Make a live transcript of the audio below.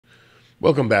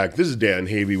Welcome back. This is Dan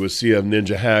Havey with CF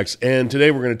Ninja Hacks, and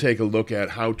today we're going to take a look at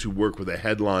how to work with a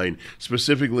headline,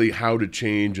 specifically how to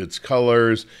change its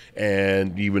colors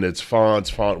and even its fonts,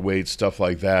 font weight, stuff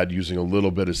like that, using a little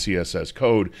bit of CSS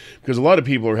code, because a lot of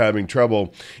people are having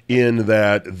trouble in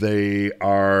that they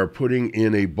are putting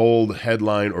in a bold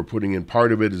headline or putting in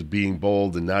part of it as being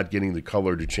bold and not getting the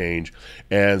color to change.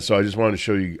 And so I just wanted to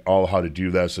show you all how to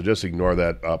do that. So just ignore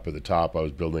that up at the top. I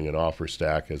was building an offer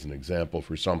stack as an example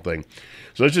for something.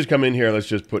 So let's just come in here. Let's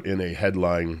just put in a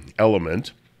headline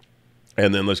element.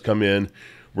 And then let's come in.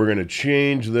 We're going to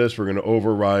change this. We're going to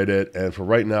override it. And for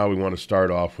right now, we want to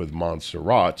start off with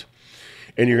Montserrat.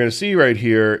 And you're going to see right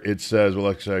here, it says, well,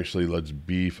 let's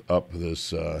beef up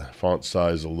this font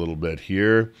size a little bit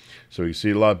here so you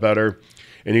see it a lot better.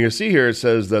 And you can see here it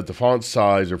says that the font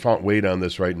size or font weight on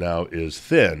this right now is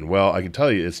thin. Well, I can tell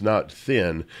you it's not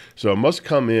thin. So it must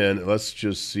come in. Let's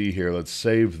just see here. Let's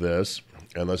save this.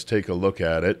 And let's take a look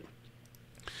at it.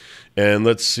 And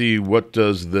let's see, what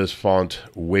does this font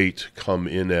weight come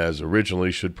in as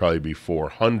originally? Should probably be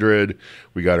 400.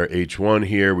 We got our H1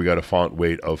 here. We got a font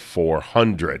weight of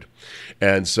 400.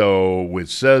 And so it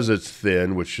says it's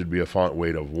thin, which should be a font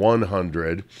weight of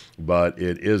 100, but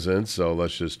it isn't. So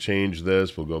let's just change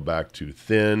this. We'll go back to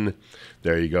thin.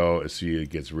 There you go. See, it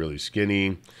gets really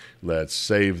skinny. Let's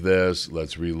save this.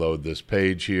 Let's reload this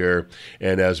page here.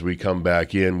 And as we come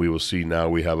back in, we will see now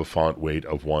we have a font weight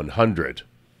of 100.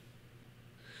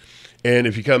 And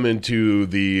if you come into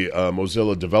the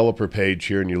Mozilla developer page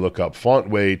here and you look up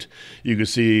font weight, you can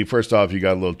see, first off, you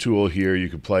got a little tool here you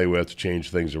can play with to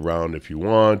change things around if you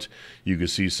want. You can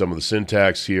see some of the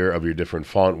syntax here of your different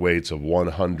font weights of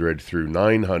 100 through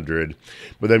 900.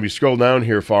 But then if you scroll down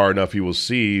here far enough, you will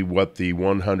see what the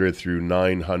 100 through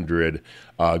 900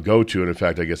 go to. And in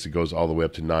fact, I guess it goes all the way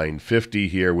up to 950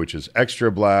 here, which is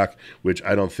extra black, which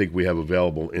I don't think we have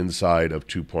available inside of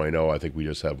 2.0. I think we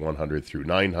just have 100 through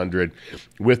 900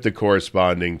 with the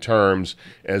corresponding terms.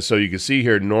 And so you can see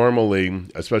here normally,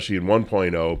 especially in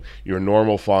 1.0, your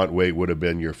normal font weight would have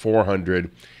been your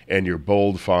 400 and your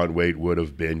bold font weight would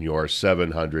have been your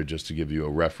 700, just to give you a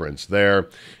reference there.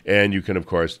 And you can, of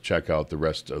course, check out the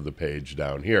rest of the page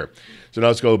down here. So now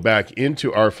let's go back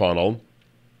into our funnel.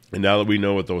 And now that we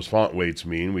know what those font weights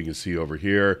mean, we can see over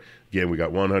here, again, we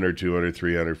got 100, 200,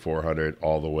 300, 400,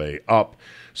 all the way up.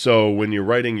 So when you're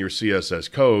writing your CSS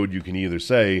code, you can either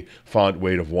say font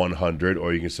weight of 100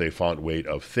 or you can say font weight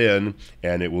of thin,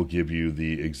 and it will give you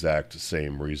the exact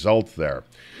same result there.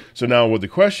 So now what the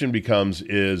question becomes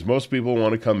is most people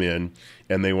want to come in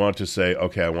and they want to say,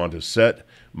 okay, I want to set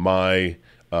my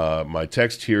my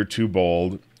text here to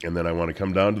bold, and then I want to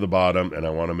come down to the bottom and I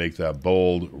want to make that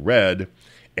bold red,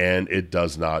 and it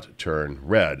does not turn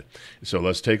red. So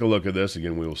let's take a look at this.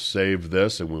 Again, we will save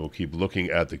this and we will keep looking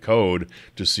at the code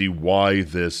to see why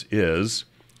this is.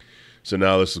 So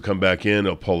now this will come back in.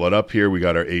 I'll pull it up here. We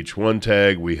got our H1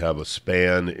 tag. We have a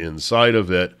span inside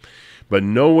of it. But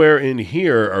nowhere in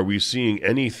here are we seeing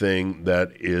anything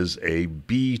that is a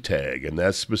B tag. And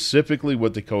that's specifically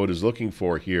what the code is looking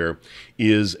for here,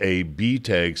 is a B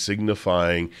tag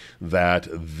signifying that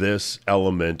this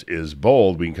element is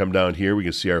bold. We can come down here. We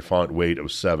can see our font weight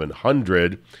of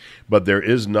 700, but there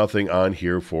is nothing on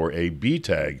here for a B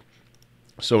tag.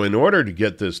 So in order to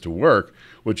get this to work,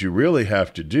 what you really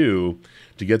have to do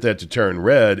to get that to turn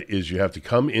red is you have to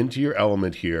come into your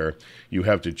element here. You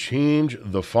have to change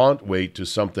the font weight to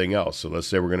something else. So let's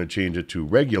say we're going to change it to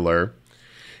regular.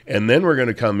 And then we're going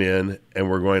to come in and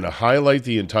we're going to highlight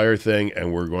the entire thing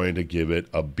and we're going to give it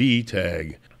a B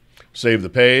tag. Save the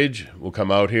page. We'll come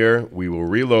out here. We will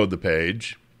reload the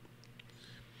page.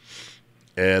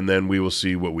 And then we will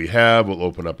see what we have. We'll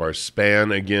open up our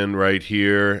span again right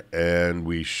here. And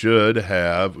we should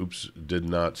have, oops, did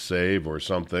not save or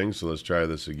something. So let's try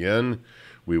this again.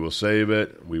 We will save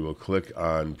it. We will click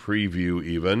on preview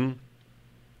even.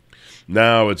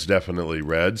 Now it's definitely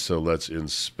red. So let's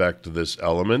inspect this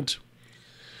element.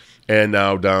 And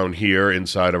now down here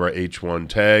inside of our H1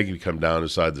 tag, you come down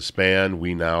inside the span.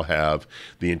 We now have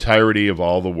the entirety of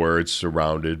all the words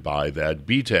surrounded by that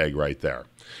B tag right there.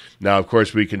 Now, of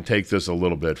course, we can take this a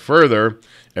little bit further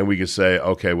and we can say,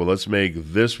 okay, well, let's make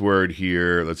this word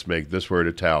here. Let's make this word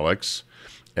italics,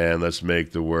 and let's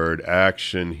make the word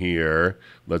action here.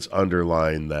 Let's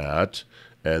underline that.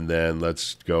 And then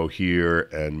let's go here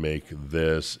and make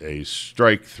this a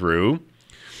strike through.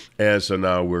 And so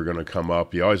now we're going to come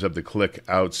up. You always have to click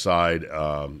outside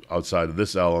of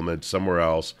this element somewhere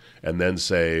else and then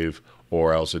save,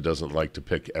 or else it doesn't like to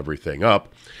pick everything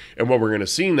up. And what we're going to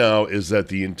see now is that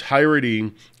the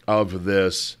entirety of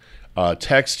this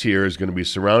text here is going to be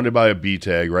surrounded by a B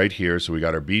tag right here. So we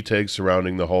got our B tag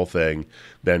surrounding the whole thing.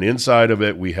 Then inside of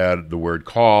it, we had the word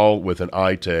call with an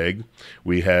I tag.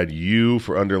 We had U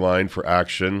for underline for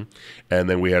action. And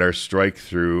then we had our strike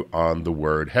through on the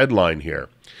word headline here.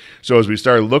 So as we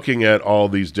start looking at all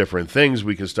these different things,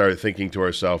 we can start thinking to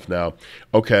ourselves now,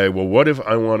 okay, well, what if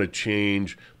I want to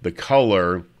change the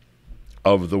color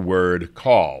of the word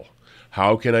call?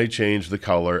 How can I change the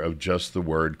color of just the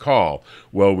word call?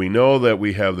 Well, we know that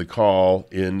we have the call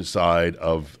inside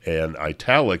of an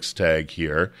italics tag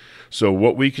here. So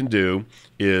what we can do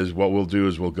is,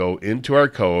 we'll go into our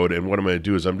code, and what I'm going to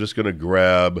do is I'm just going to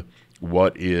grab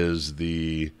what is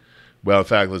the, well, in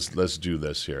fact, let's do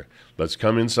this here. Let's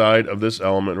come inside of this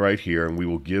element right here, and we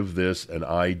will give this an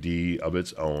ID of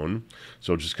its own.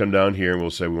 So just come down here, and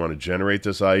we'll say we want to generate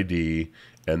this ID,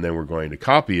 and then we're going to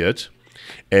copy it.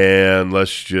 And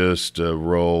let's just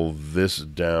roll this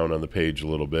down on the page a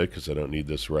little bit because I don't need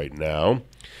this right now.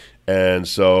 And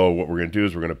so what we're going to do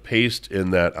is we're going to paste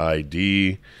in that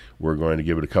ID. We're going to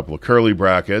give it a couple of curly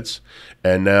brackets.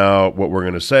 And now what we're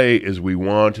going to say is we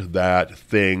want that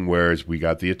thing where we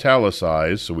got the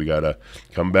italicized. So we got to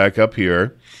come back up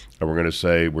here. And we're going to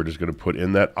say we're just going to put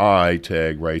in that I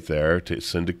tag right there to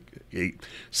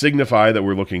signify that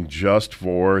we're looking just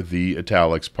for the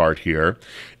italics part here.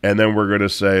 And then we're going to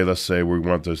say, let's say we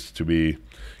want this to be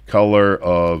color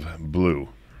of blue.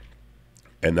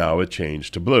 And now it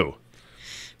changed to blue.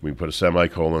 We can put a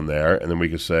semicolon there, and then we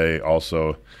can say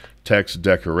also text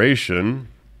decoration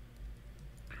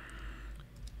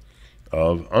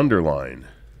of underline.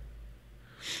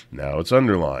 Now it's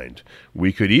underlined.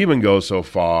 We could even go so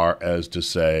far as to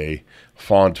say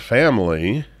font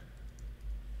family.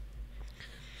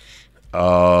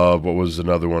 What was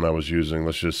another one I was using?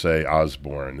 Let's just say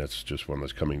Osborne. That's just one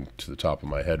that's coming to the top of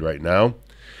my head right now.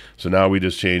 So now we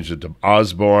just changed it to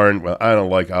Osborne. Well, I don't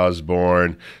like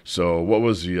Osborne. So what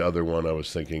was the other one I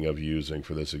was thinking of using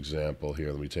for this example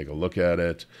here? Let me take a look at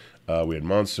it. We had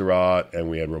Montserrat and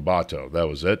we had Roboto. That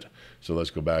was it. So let's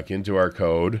go back into our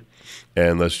code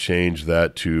and let's change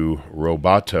that to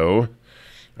Roboto.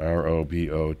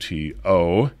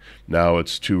 R-O-B-O-T-O. Now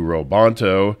it's to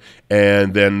Roboto.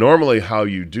 And then normally how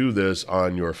you do this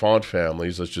on your font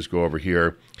families, let's just go over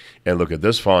here and look at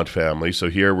this font family. So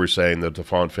here we're saying that the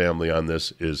font family on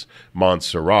this is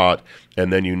Montserrat.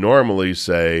 And then you normally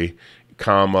say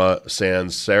comma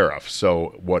sans serif.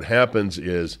 So what happens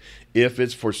is if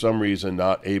it's for some reason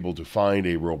not able to find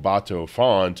a Roboto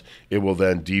font, it will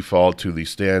then default to the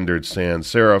standard sans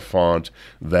serif font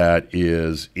that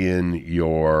is in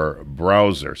your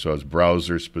browser. So it's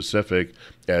browser specific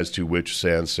as to which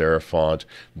sans serif font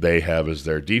they have as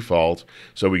their default.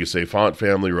 So we can say font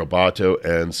family Roboto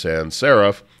and sans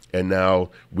serif, and now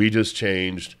we just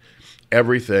changed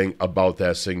everything about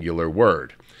that singular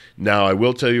word. Now, I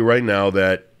will tell you right now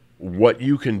that what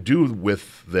you can do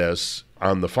with this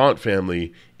on the font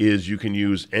family is you can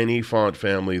use any font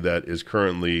family that is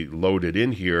currently loaded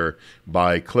in here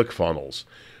by ClickFunnels.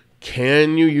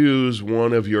 Can you use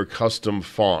one of your custom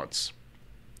fonts?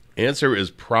 Answer is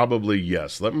probably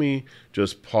yes. Let me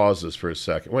just pause this for a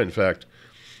second. Well, in fact,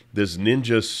 this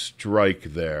Ninja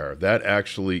Strike there, that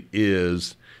actually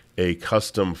is a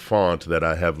custom font that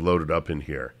I have loaded up in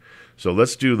here. So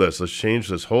let's do this. Let's change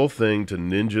this whole thing to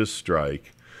Ninja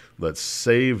Strike. Let's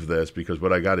save this because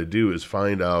what I got to do is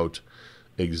find out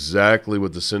exactly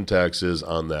what the syntax is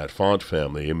on that font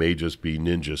family. It may just be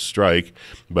Ninja Strike,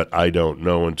 but I don't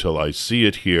know until I see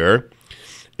it here.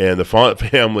 And the font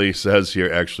family says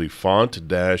here actually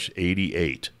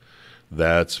font-88.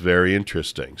 That's very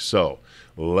interesting. So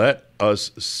let us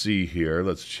see here.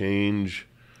 Let's change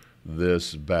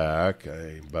this back.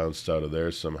 I bounced out of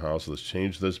there somehow. So let's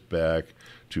change this back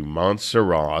to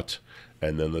Montserrat.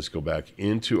 And then let's go back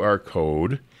into our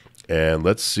code. And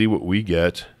let's see what we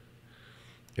get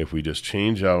if we just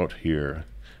change out here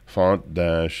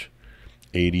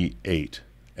font-88.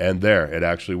 And there, it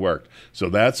actually worked. So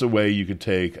that's a way you could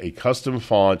take a custom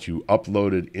font you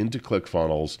uploaded into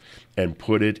ClickFunnels and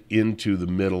put it into the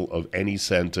middle of any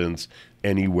sentence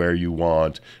anywhere you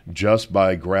want just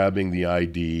by grabbing the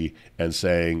ID and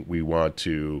saying we want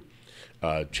to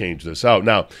change this out.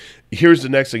 Now, here's the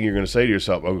next thing you're going to say to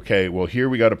yourself. Okay, well, here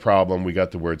we got a problem. We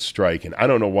got the word strike, and I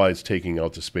don't know why it's taking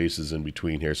out the spaces in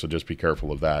between here, so just be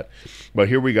careful of that. But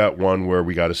here we got one where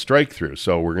we got a strike through.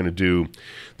 So we're going to do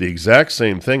the exact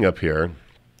same thing up here.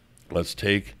 Let's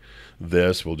take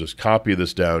this. We'll just copy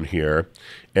this down here.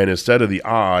 And instead of the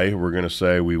I, we're going to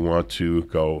say we want to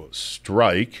go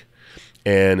strike.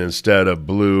 And instead of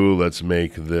blue, let's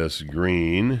make this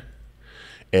green.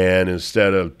 And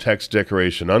instead of text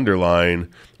decoration underline,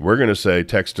 we're going to say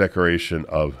text decoration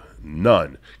of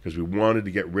none, because we wanted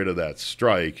to get rid of that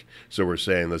strike. So we're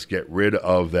saying let's get rid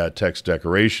of that text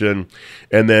decoration.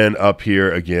 And then up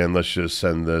here again, let's just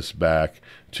send this back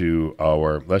to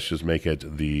our, let's just make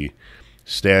it the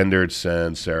standard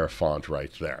sans serif font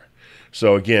right there.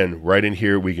 So again, right in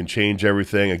here, we can change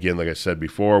everything. Again, like I said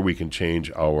before, we can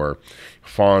change our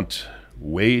font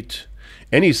weight.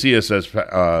 Any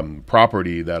CSS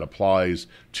property that applies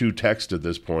to text at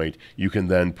this point, you can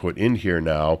then put in here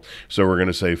now. So we're going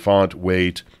to say font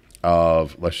weight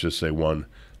of, let's just say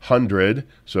 100.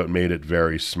 So it made it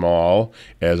very small.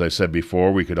 As I said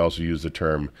before, we could also use the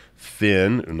term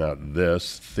thin, not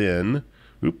this, thin.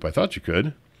 Oop, I thought you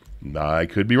could. I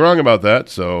could be wrong about that,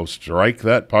 so strike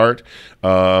that part.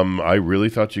 I really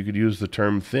thought you could use the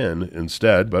term thin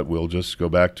instead, but we'll just go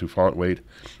back to font weight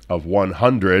of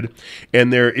 100.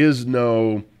 And there is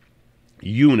no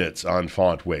units on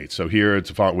font weight. So here it's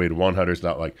a font weight of 100. It's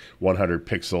not like 100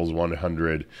 pixels,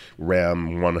 100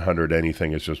 rem, 100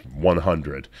 anything. It's just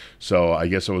 100. So I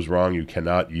guess I was wrong. You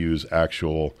cannot use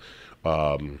actual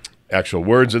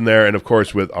words in there. And of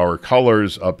course, with our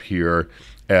colors up here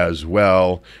as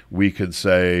well, we could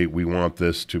say we want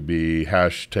this to be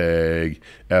hashtag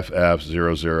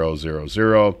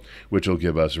FF0000, which will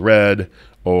give us red.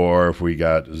 Or if we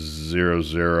got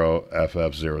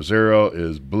 00FF00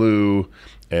 is blue,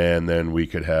 and then we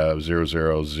could have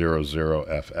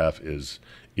 0000FF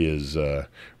is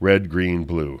red, green,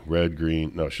 blue. Red,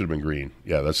 green, no, it should have been green.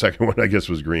 Yeah, the second one I guess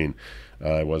was green.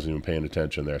 I wasn't even paying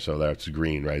attention there, so that's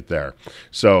green right there.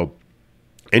 So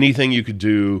anything you could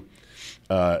do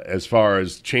as far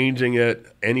as changing it,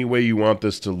 any way you want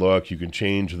this to look, you can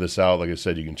change this out. Like I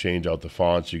said, you can change out the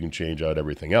fonts, you can change out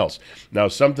everything else. Now,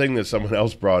 something that someone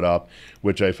else brought up,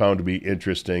 which I found to be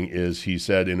interesting, is he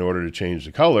said in order to change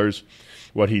the colors,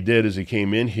 what he did is he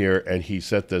came in here and he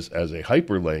set this as a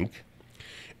hyperlink,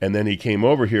 and then he came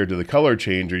over here to the color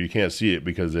changer. You can't see it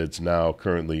because it's now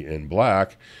currently in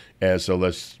black. And so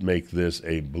let's make this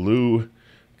a blue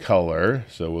color.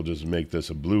 So we'll just make this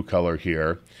a blue color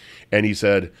here. And he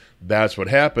said that's what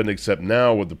happened, except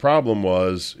now what the problem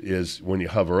was is when you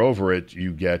hover over it,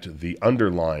 you get the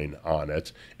underline on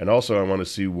it. And also I want to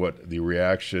see what the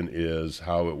reaction is,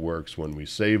 how it works when we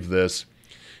save this,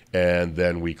 and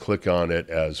then we click on it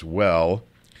as well.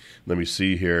 Let me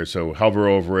see here. So hover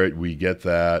over it, we get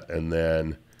that, and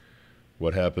then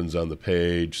what happens on the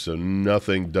page? So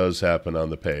nothing does happen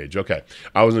on the page. Okay,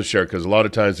 I wasn't sure because a lot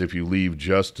of times if you leave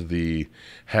just the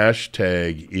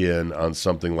hashtag in on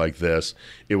something like this,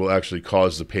 it will actually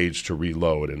cause the page to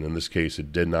reload. And in this case,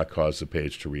 it did not cause the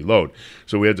page to reload.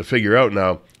 So we have to figure out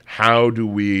now, how do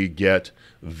we get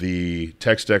the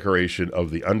text decoration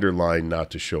of the underline not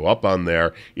to show up on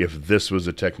there if this was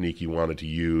a technique you wanted to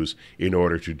use in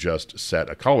order to just set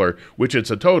a color, which it's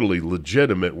a totally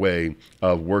legitimate way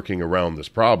of working around this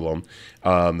problem.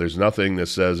 There's nothing that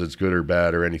says it's good or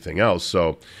bad or anything else.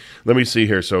 So let me see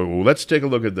here. So let's take a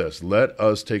look at this. Let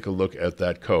us take a look at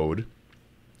that code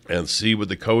and see what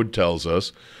the code tells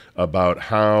us about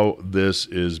how this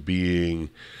is being.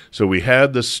 So we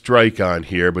had the strike on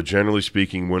here, but generally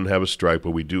speaking, wouldn't have a strike,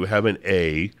 but we do have an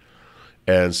A.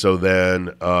 And so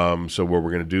then, so what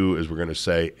we're going to do is we're going to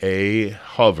say A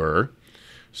hover.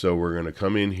 So we're going to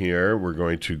come in here. We're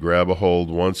going to grab a hold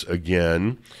once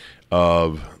again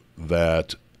of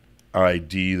that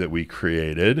ID that we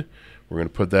created. We're going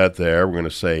to put that there. We're going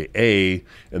to say A,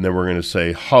 and then we're going to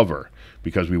say hover,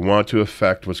 because we want to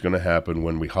affect what's going to happen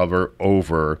when we hover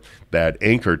over that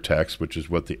anchor text, which is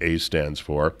what the A stands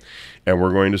for. And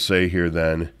we're going to say here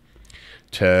then,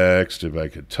 text, if I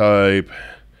could type,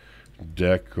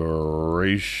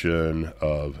 decoration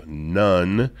of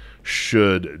none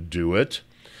should do it.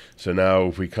 So now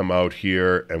if we come out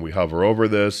here and we hover over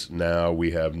this, now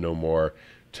we have no more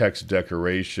text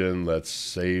decoration. Let's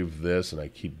save this, and I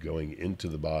keep going into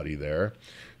the body there.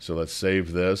 So let's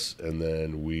save this, and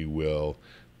then we will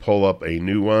pull up a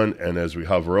new one, and as we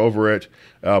hover over it,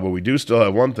 but we do still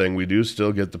have one thing. We do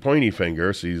still get the pointy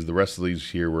finger. See, the rest of these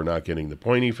here, we're not getting the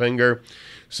pointy finger.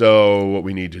 So what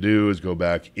we need to do is go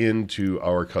back into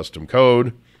our custom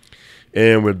code,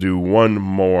 and we'll do one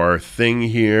more thing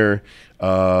here.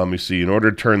 Let me see. In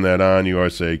order to turn that on, you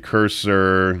always say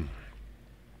cursor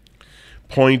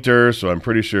pointer. So I'm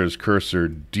pretty sure it's cursor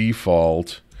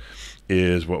default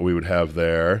is what we would have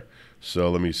there. So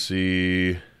let me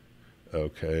see.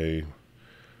 Okay.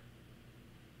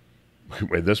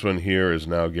 Wait, this one here is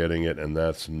now getting it, and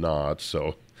that's not.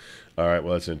 So, all right,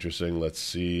 well, that's interesting. Let's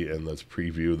see, and let's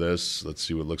preview this. Let's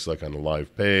see what it looks like on the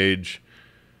live page.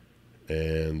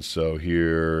 And so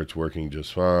here it's working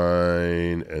just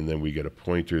fine, and then we get a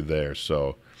pointer there.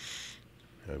 So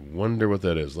I wonder what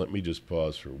that is. Let me just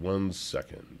pause for 1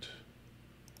 second.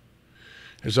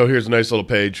 And so here's a nice little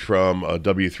page from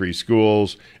W3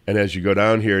 Schools, and as you go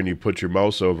down here and you put your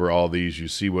mouse over all these, you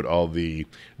see what all the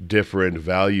different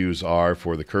values are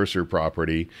for the cursor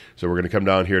property. So we're going to come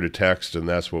down here to text, and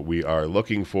that's what we are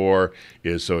looking for,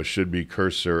 so it should be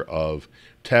cursor of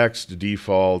text.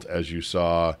 Default, as you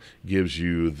saw, gives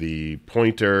you the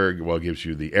pointer, well, gives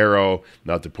you the arrow,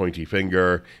 not the pointy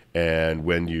finger. And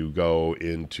when you go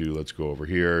into, let's go over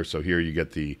here. So here you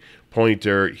get the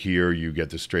pointer, here you get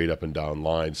the straight up and down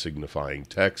line signifying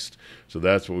text. So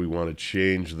that's what we want to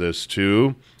change this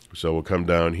to. So we'll come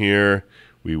down here.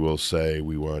 We will say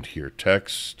we want here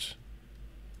text.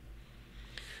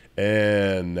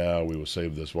 And now we will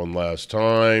save this one last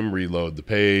time, reload the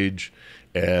page,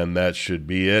 and that should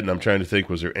be it. And I'm trying to think,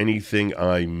 was there anything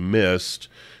I missed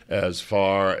as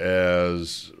far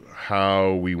as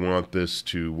how we want this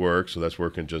to work? So that's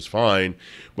working just fine.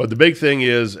 But the big thing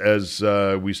is, as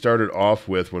we started off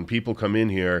with, when people come in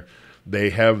here,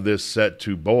 they have this set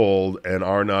to bold and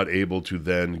are not able to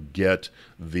then get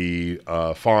the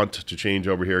font to change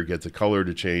over here, get the color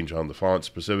to change on the font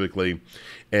specifically.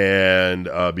 And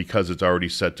because it's already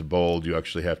set to bold, you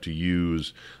actually have to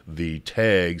use the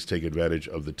tags, take advantage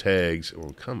of the tags.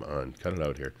 Oh, come on, cut it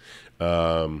out here.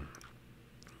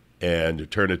 And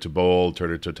turn it to bold,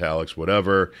 turn it to italics,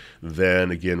 whatever. Then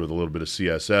again, with a little bit of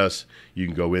CSS, you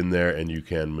can go in there and you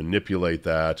can manipulate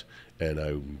that. And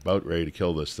I'm about ready to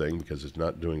kill this thing because it's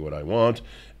not doing what I want.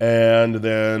 And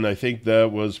then I think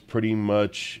that was pretty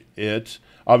much it.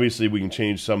 Obviously, we can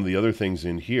change some of the other things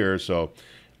in here. So,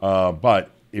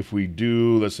 but if we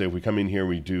do, let's say if we come in here,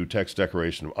 we do text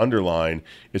decoration of underline,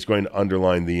 it's going to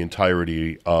underline the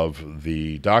entirety of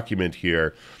the document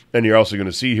here. And you're also going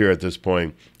to see here at this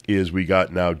point is we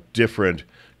got now different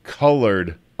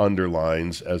colored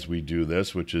underlines as we do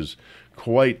this, which is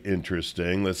quite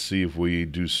interesting. Let's see if we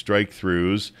do strike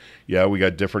throughs. Yeah, we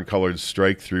got different colored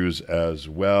strike throughs as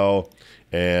well.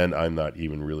 And I'm not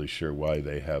even really sure why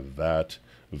they have that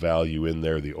value in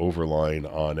there, the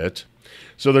overline on it.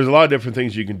 So there's a lot of different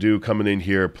things you can do coming in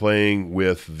here, playing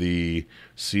with the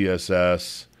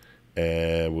CSS,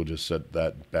 and we'll just set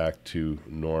that back to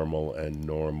normal and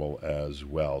normal as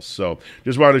well. So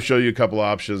just wanted to show you a couple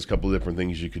options, a couple of different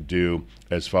things you could do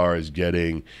as far as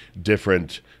getting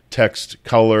different text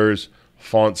colors,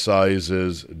 font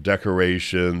sizes,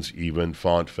 decorations, even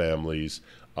font families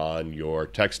on your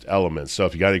text elements. So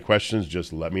if you got any questions,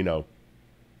 just let me know.